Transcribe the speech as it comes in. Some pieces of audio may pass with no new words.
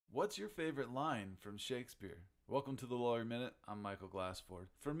What's your favorite line from Shakespeare? Welcome to the Lawyer Minute. I'm Michael Glassford.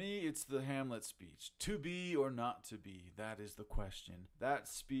 For me, it's the Hamlet speech. To be or not to be, that is the question. That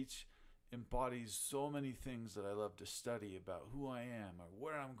speech embodies so many things that I love to study about who I am or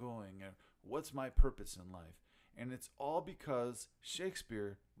where I'm going or what's my purpose in life. And it's all because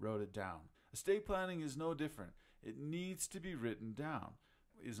Shakespeare wrote it down. Estate planning is no different. It needs to be written down.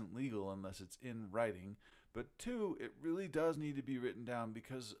 It isn't legal unless it's in writing. But two, it really does need to be written down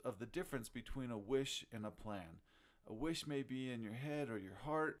because of the difference between a wish and a plan. A wish may be in your head or your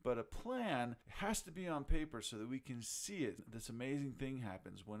heart, but a plan has to be on paper so that we can see it. This amazing thing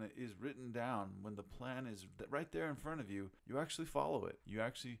happens when it is written down, when the plan is right there in front of you, you actually follow it. You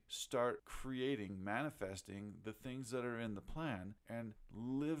actually start creating, manifesting the things that are in the plan and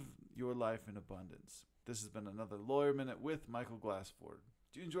live your life in abundance. This has been another Lawyer Minute with Michael Glassford.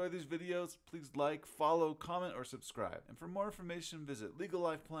 Do you enjoy these videos? Please like, follow, comment, or subscribe. And for more information, visit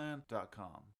legallifeplan.com.